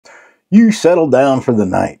You settle down for the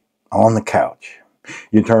night on the couch.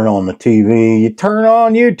 You turn on the TV, you turn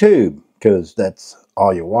on YouTube, because that's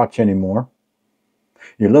all you watch anymore.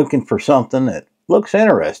 You're looking for something that looks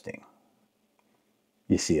interesting.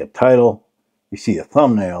 You see a title, you see a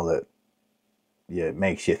thumbnail that it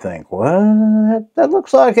makes you think, well, that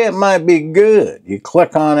looks like it might be good. You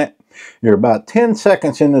click on it, you're about 10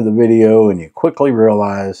 seconds into the video, and you quickly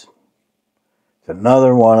realize it's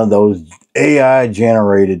another one of those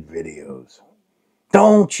AI-generated videos.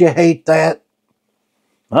 Don't you hate that?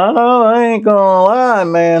 I know, I ain't gonna lie,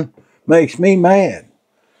 man. Makes me mad.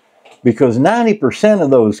 Because 90% of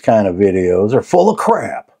those kind of videos are full of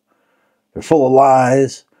crap. They're full of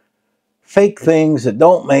lies, fake things that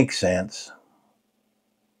don't make sense.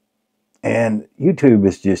 And YouTube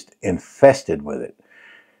is just infested with it.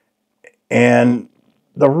 And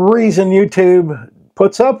the reason YouTube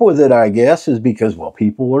puts up with it, I guess, is because, well,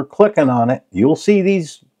 people are clicking on it. You'll see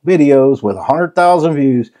these videos with 100,000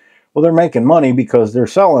 views. Well, they're making money because they're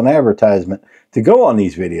selling advertisement to go on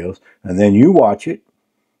these videos. And then you watch it.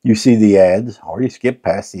 You see the ads, or you skip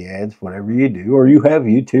past the ads, whatever you do, or you have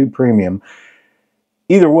YouTube Premium.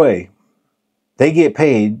 Either way, they get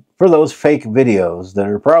paid for those fake videos that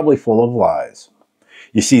are probably full of lies.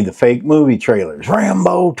 You see the fake movie trailers.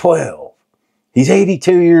 Rambo 12. He's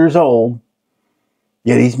 82 years old,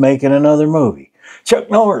 yet he's making another movie. Chuck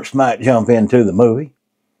Norris might jump into the movie.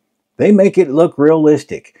 They make it look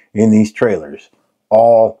realistic in these trailers.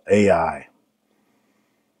 All AI.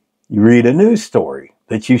 You read a news story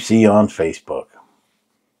that you see on Facebook.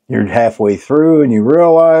 You're halfway through and you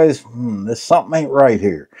realize, this something ain't right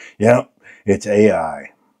here. Yep, it's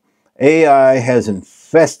AI. AI has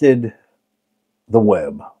infested the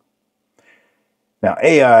web. Now,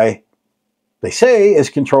 AI, they say, is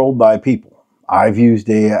controlled by people. I've used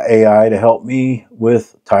AI to help me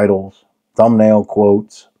with titles, thumbnail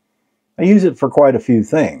quotes. I use it for quite a few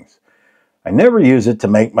things. I never use it to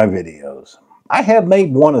make my videos. I have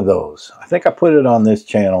made one of those. I think I put it on this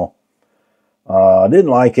channel. I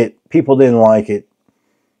didn't like it. People didn't like it.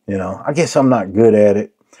 You know, I guess I'm not good at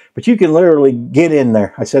it. But you can literally get in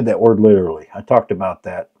there. I said that word literally. I talked about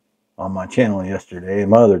that on my channel yesterday,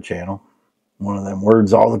 my other channel. One of them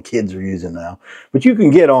words all the kids are using now. But you can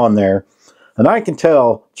get on there, and I can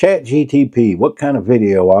tell ChatGPT what kind of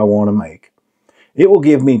video I want to make. It will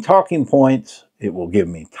give me talking points. It will give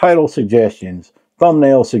me title suggestions,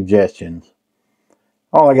 thumbnail suggestions.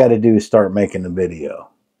 All I got to do is start making the video.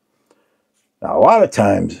 Now, a lot of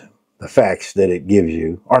times, the facts that it gives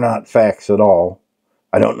you are not facts at all.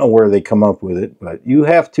 I don't know where they come up with it, but you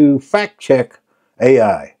have to fact check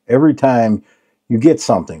AI every time you get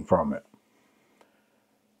something from it.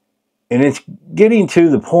 And it's getting to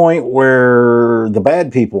the point where the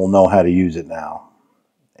bad people know how to use it now.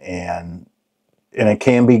 And it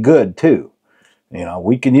can be good, too. You know,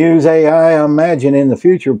 we can use AI, I imagine, in the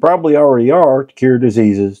future, probably already are, to cure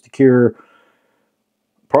diseases, to cure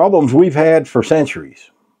problems we've had for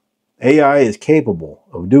centuries. AI is capable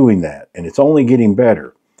of doing that, and it's only getting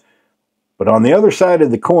better. But on the other side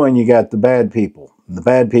of the coin, you got the bad people. And the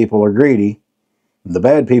bad people are greedy, and the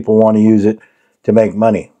bad people want to use it to make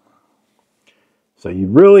money. So you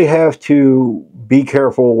really have to be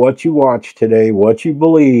careful what you watch today, what you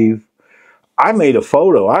believe. I made a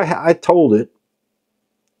photo. I told it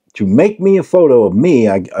to make me a photo of me.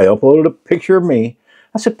 I uploaded a picture of me.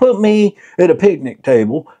 I said, put me at a picnic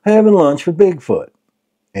table having lunch with Bigfoot.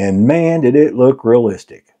 And man, did it look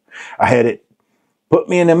realistic. I had it put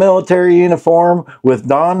me in a military uniform with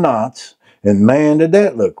Don Knotts, and man, did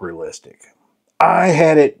that look realistic. I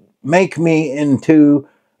had it make me into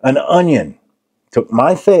an onion. Took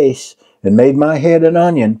my face and made my head an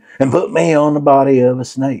onion and put me on the body of a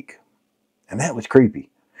snake. And that was creepy.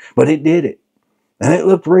 But it did it. And it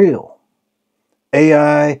looked real.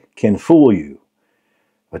 AI can fool you.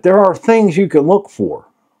 But there are things you can look for.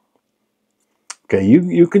 Okay,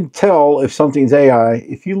 you can tell if something's AI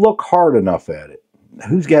if you look hard enough at it.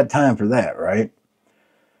 Who's got time for that, right?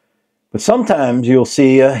 But sometimes you'll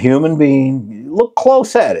see a human being, look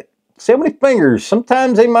close at it. See how many fingers.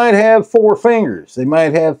 Sometimes they might have 4 fingers. They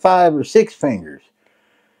might have 5 or 6 fingers.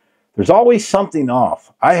 There's always something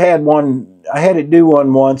off. I had it do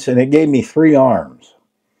one once, and it gave me 3 arms.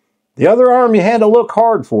 The other arm you had to look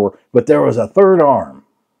hard for, but there was a 3rd arm.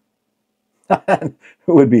 It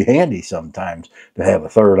would be handy sometimes to have a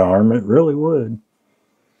 3rd arm. It really would.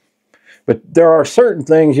 But there are certain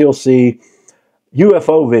things you'll see.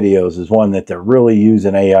 UFO videos is one that they're really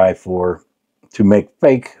using AI for, to make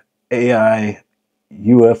fake AI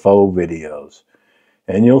UFO videos.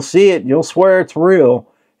 And you'll see it, you'll swear it's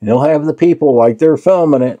real, and you'll have the people like they're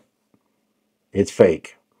filming it. It's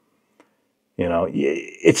fake. You know,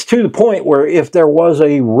 it's to the point where if there was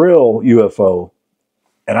a real UFO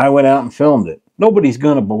and I went out and filmed it, nobody's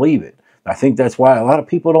going to believe it. I think that's why a lot of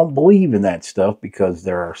people don't believe in that stuff, because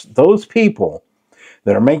there are those people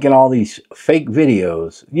that are making all these fake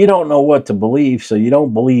videos. You don't know what to believe, so you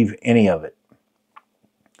don't believe any of it.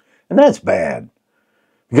 And that's bad.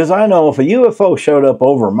 Because I know if a UFO showed up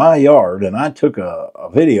over my yard and I took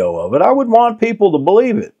a video of it, I would want people to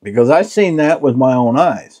believe it, because I've seen that with my own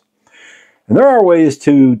eyes. And there are ways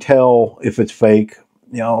to tell if it's fake.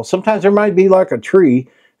 You know, sometimes there might be like a tree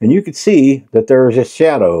and you could see that there's a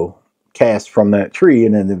shadow cast from that tree,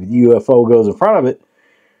 and then the UFO goes in front of it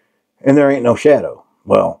and there ain't no shadow.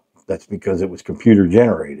 Well, that's because it was computer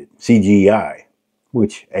generated, CGI,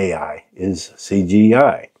 which AI is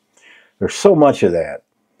CGI. There's so much of that.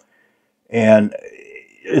 And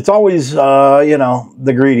it's always, you know,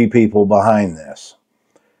 the greedy people behind this.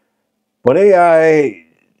 But AI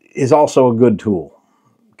is also a good tool.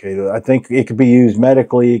 Okay, I think it could be used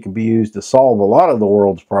medically. It could be used to solve a lot of the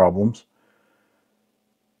world's problems.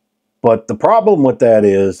 But the problem with that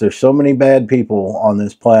is there's so many bad people on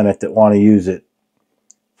this planet that want to use it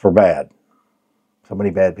for bad. So many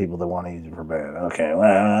bad people that want to use it for bad. Okay,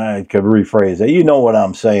 well, I could rephrase that. You know what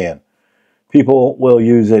I'm saying. People will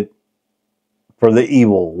use it for the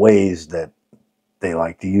evil ways that they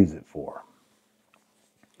like to use it for.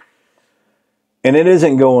 And it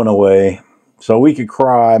isn't going away. So we could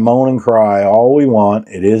cry, moan and cry all we want.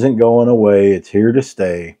 It isn't going away. It's here to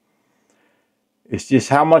stay. It's just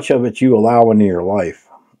how much of it you allow into your life.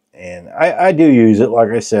 And I do use it. Like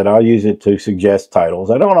I said, I'll use it to suggest titles.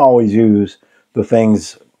 I don't always use the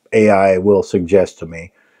things AI will suggest to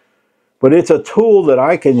me. But it's a tool that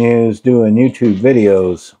I can use doing YouTube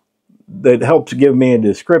videos that helps give me a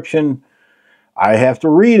description. I have to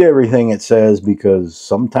read everything it says because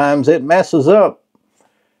sometimes it messes up.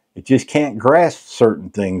 It just can't grasp certain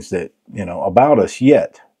things that, you know, about us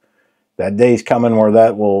yet. That day's coming where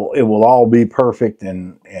it will all be perfect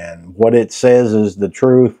and what it says is the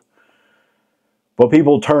truth. But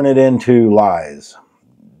people turn it into lies.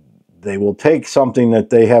 They will take something that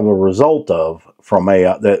they have a result of from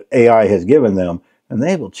AI, that AI has given them, and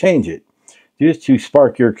they will change it just to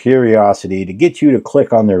spark your curiosity, to get you to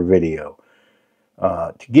click on their video,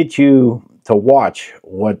 to get you to watch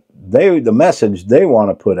what the message they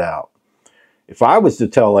want to put out. If I was to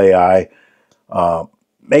tell AI,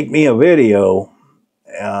 make me a video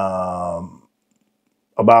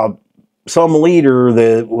about some leader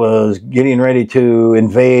that was getting ready to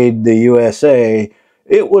invade the USA,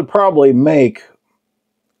 it would probably make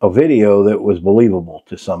a video that was believable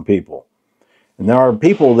to some people. And there are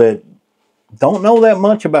people that don't know that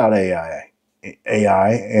much about AI,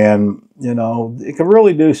 and, you know, it can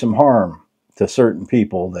really do some harm to certain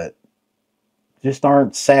people that just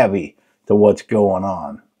aren't savvy to what's going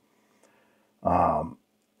on.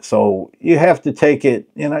 So you have to take it,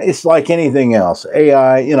 you know, it's like anything else.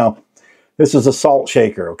 AI, you know, this is a salt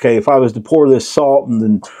shaker, okay? If I was to pour this salt and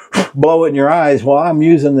then blow it in your eyes, well, I'm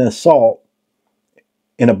using this salt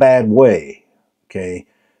in a bad way, okay?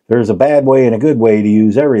 There's a bad way and a good way to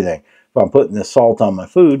use everything. If I'm putting this salt on my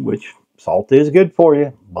food, which salt is good for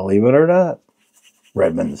you, believe it or not,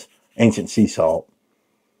 Redmond's ancient sea salt,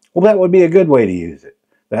 well, that would be a good way to use it.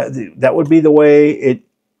 That would be the way it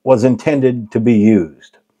was intended to be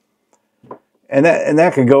used. And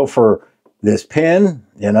that could go for this pen,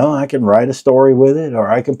 you know, I can write a story with it, or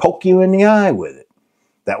I can poke you in the eye with it.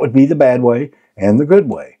 That would be the bad way and the good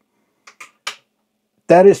way.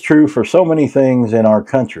 That is true for so many things in our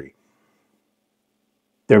country.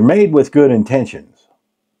 They're made with good intentions,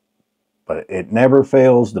 but it never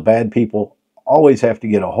fails. The bad people always have to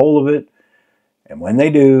get a hold of it. And when they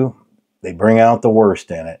do, they bring out the worst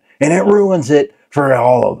in it. And it ruins it for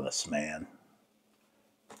all of us, man.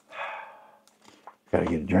 Got to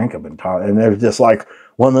get a drink. I've been talking. And there's just like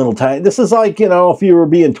one little tiny. This is like, you know, if you were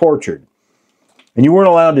being tortured and you weren't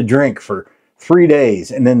allowed to drink for 3 days,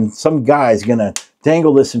 and then some guy's going to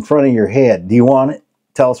dangle this in front of your head. Do you want it?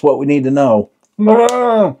 Tell us what we need to know.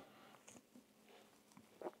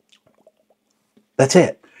 That's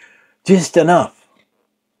it. Just enough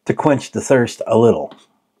to quench the thirst a little.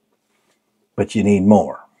 But you need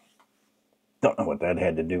more. Don't know what that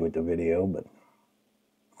had to do with the video, but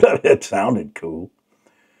it sounded cool.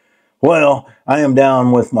 Well, I am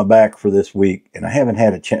down with my back for this week, and I haven't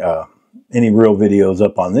had any real videos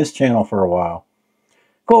up on this channel for a while.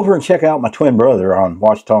 Go over and check out my twin brother on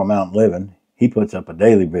Washita Mountain Living. He puts up a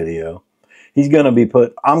daily video. I'm going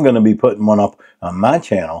to be putting one up on my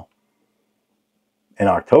channel in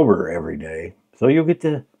October every day. So you'll get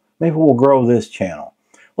to, maybe we'll grow this channel.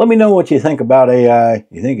 Let me know what you think about AI.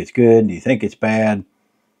 You think it's good? Do you think it's bad?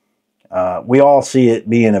 We all see it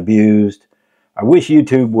being abused. I wish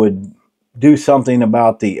YouTube would do something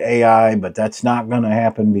about the AI, but that's not going to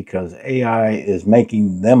happen because AI is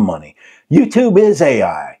making them money. YouTube is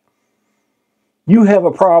AI. You have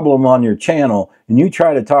a problem on your channel and you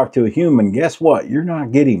try to talk to a human, guess what? You're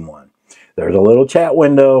not getting one. There's a little chat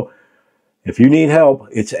window. If you need help,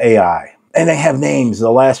 it's AI. And they have names. The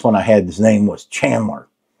last one I had, his name was Chandler.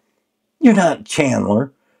 You're not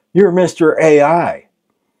Chandler. You're Mr. AI.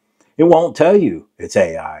 It won't tell you it's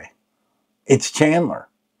AI. It's Chandler.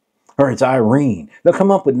 Or it's Irene. They'll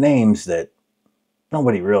come up with names that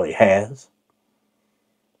nobody really has.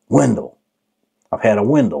 Wendell. I've had a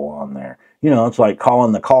Wendell on there. You know, it's like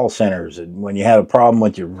calling the call centers and when you had a problem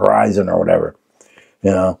with your Verizon or whatever,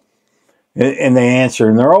 you know, and they answer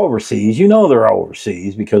and they're overseas. You know they're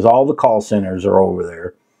overseas because all the call centers are over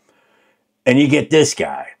there. And you get this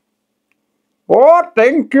guy. Oh,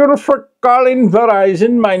 thank you for calling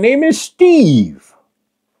Verizon. My name is Steve.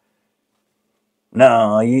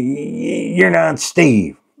 No, you're not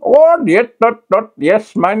Steve. Oh,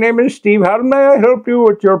 yes, my name is Steve. How may I help you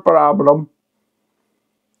with your problem?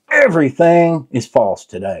 Everything is false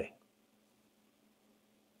today.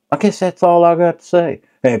 I guess that's all I got to say.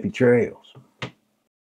 Happy trails.